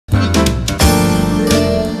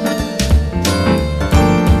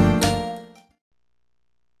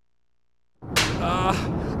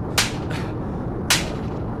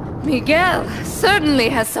Miguel certainly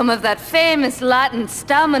has some of that famous Latin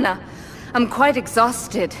stamina. I'm quite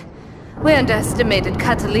exhausted. We underestimated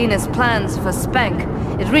Catalina's plans for Spank.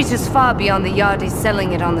 It reaches far beyond the yardies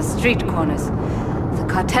selling it on the street corners. The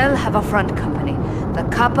cartel have a front company, the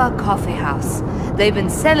Kappa Coffee House. They've been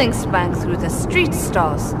selling Spank through the street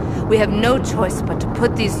stalls. We have no choice but to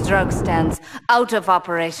put these drug stands out of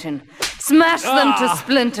operation. Smash them to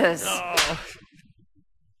splinters!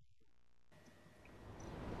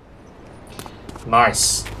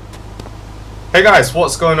 Nice. Hey guys,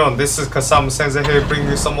 what's going on? This is Kasen Sensei here, bringing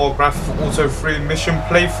you some more Grand Theft Auto 3 mission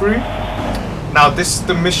playthrough. Now this is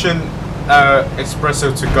the mission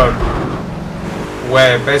Espresso-2-Go,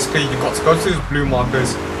 where basically you got to go to these blue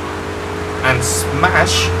markers and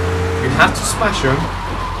smash. You have to smash them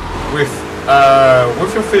with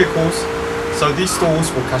your vehicles, so these stalls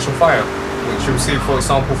will catch on fire, which you'll see, for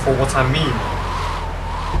example, for what I mean.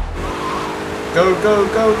 Go, go,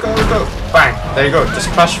 go, go, go! Bang! There you go. Just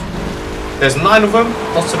crash. There's 9 of them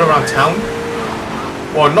dotted around town.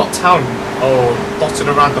 Well, not town. Oh, dotted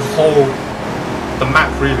around the map,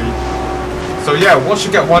 really. So yeah, once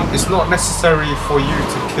you get one, it's not necessary for you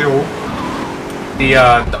to kill the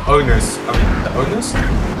owners. I mean, the owners?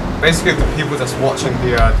 Basically, the people that's watching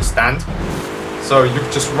the stand. So you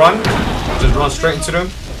just run straight into them.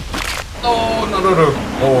 Oh no no no!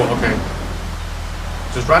 Oh, okay.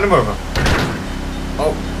 Just run them over.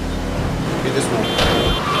 Oh, hit this wall.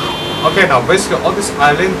 Okay, now basically on this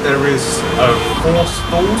island there is 4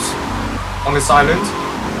 stalls on this island,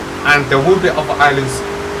 and there will be other islands.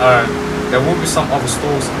 There will be some other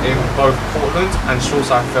stalls in both Portland and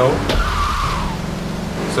Shoreside Phil.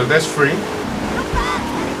 So there's 3,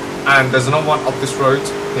 and there's another one up this road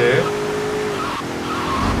here,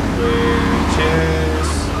 which is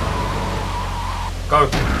go.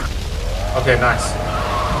 Okay, nice.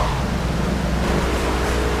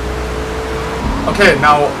 Okay,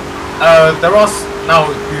 now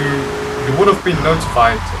you would have been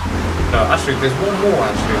notified. No, actually, there's one more.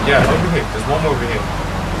 Actually, yeah, over here. There's one more over here.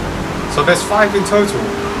 So there's 5 in total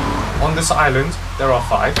on this island. There are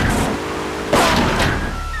 5.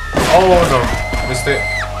 Oh no, missed it.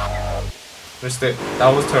 Missed it.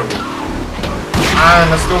 That was terrible.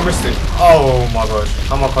 And I still missed it. Oh my gosh,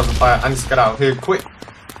 I'm on causing fire. I need to get out of here quick,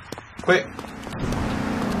 quick.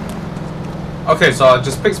 Okay, so I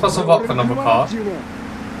just picked myself up another car, and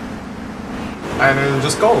then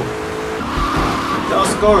just go.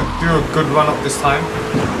 Just go. Do a good run up this time.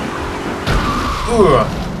 Ooh.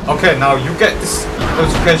 Okay, now you get this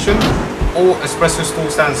notification. All espresso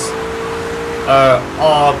stall stands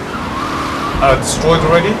are destroyed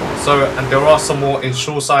already. So, and there are some more in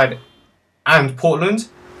Shoreside and Portland.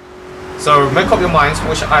 So make up your minds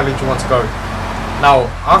which island you want to go. Now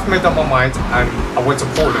I've made up my mind and I went to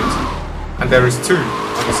Portland. And there is 2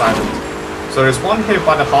 on this island. So there's one here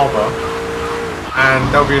by the harbour, and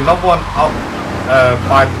there'll be another one up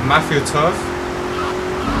by the Mafia turf.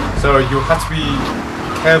 So you'll have to be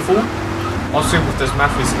careful. Also, if there's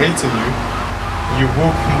Mafias hating you, you will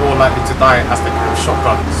be more likely to die as they carry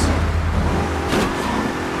shotguns.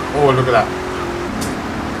 Oh, look at that.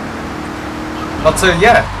 But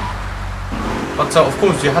yeah. But of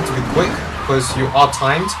course you have to be quick because you are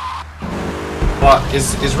timed. But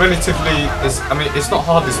it's relatively, I mean, it's not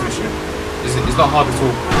hard, this mission. It's not hard at all.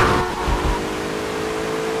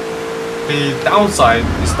 The downside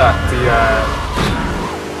is that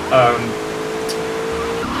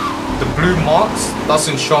the blue marks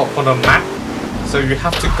doesn't show up on a map, so you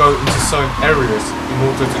have to go into certain areas in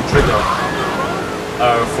order to trigger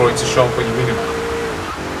for it to show up on your minimap.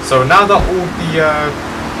 So now that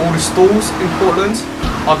all the stalls in Portland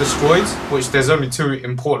are destroyed, which there's only 2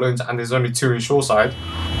 in Portland and there's only 2 in Shoreside.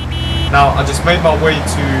 Now I just made my way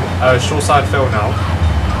to Shoreside Phil now,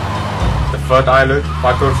 the 3rd island,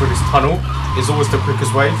 by going through this tunnel. Is always the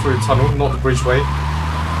quickest way through the tunnel, not the bridge way.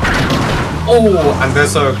 Oh, and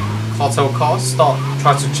there's a cartel car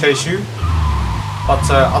trying to chase you, but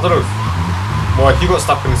I don't know. Well, he got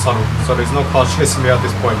stuck in the tunnel, so there's no car chasing me at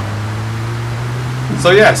this point.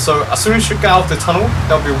 So yeah, so as soon as you get out of the tunnel,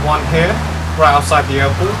 there'll be one here, right outside the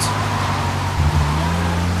airport.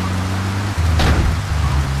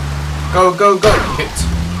 Go, go, go! Hit.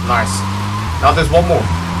 Nice. Now there's one more.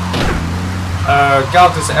 Get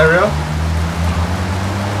out of this area.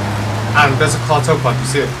 And there's a cartel car, you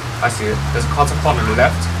see it? I see it. There's a cartel car on the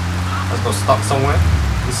left. That's got stuck somewhere.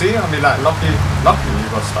 You see? I mean, like, lucky you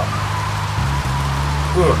got stuck.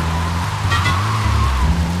 Ooh.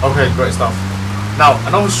 Okay, great stuff. Now,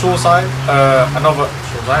 another shoreside, another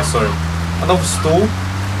stall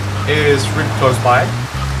is really close by,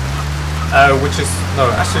 which is, no,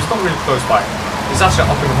 actually it's not really close by. It's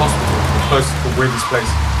actually up in the hospital, close to the weirdest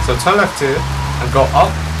place. So turn left here and go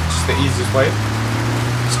up, which is the easiest way.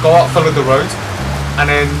 Just go up, follow the road, and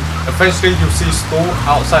then eventually you'll see a store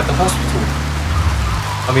outside the hospital.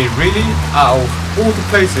 I mean, really, out of all the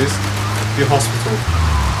places, the hospital.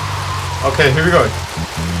 Okay, here we go.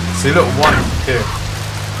 See, look, one here.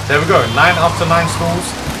 There we go. 9 after 9 stores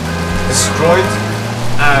destroyed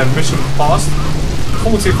and mission passed.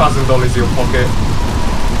 $40,000 in your pocket.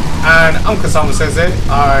 And I'm Kasama Sensei.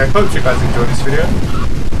 I hope you guys enjoyed this video.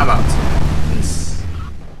 I'm out.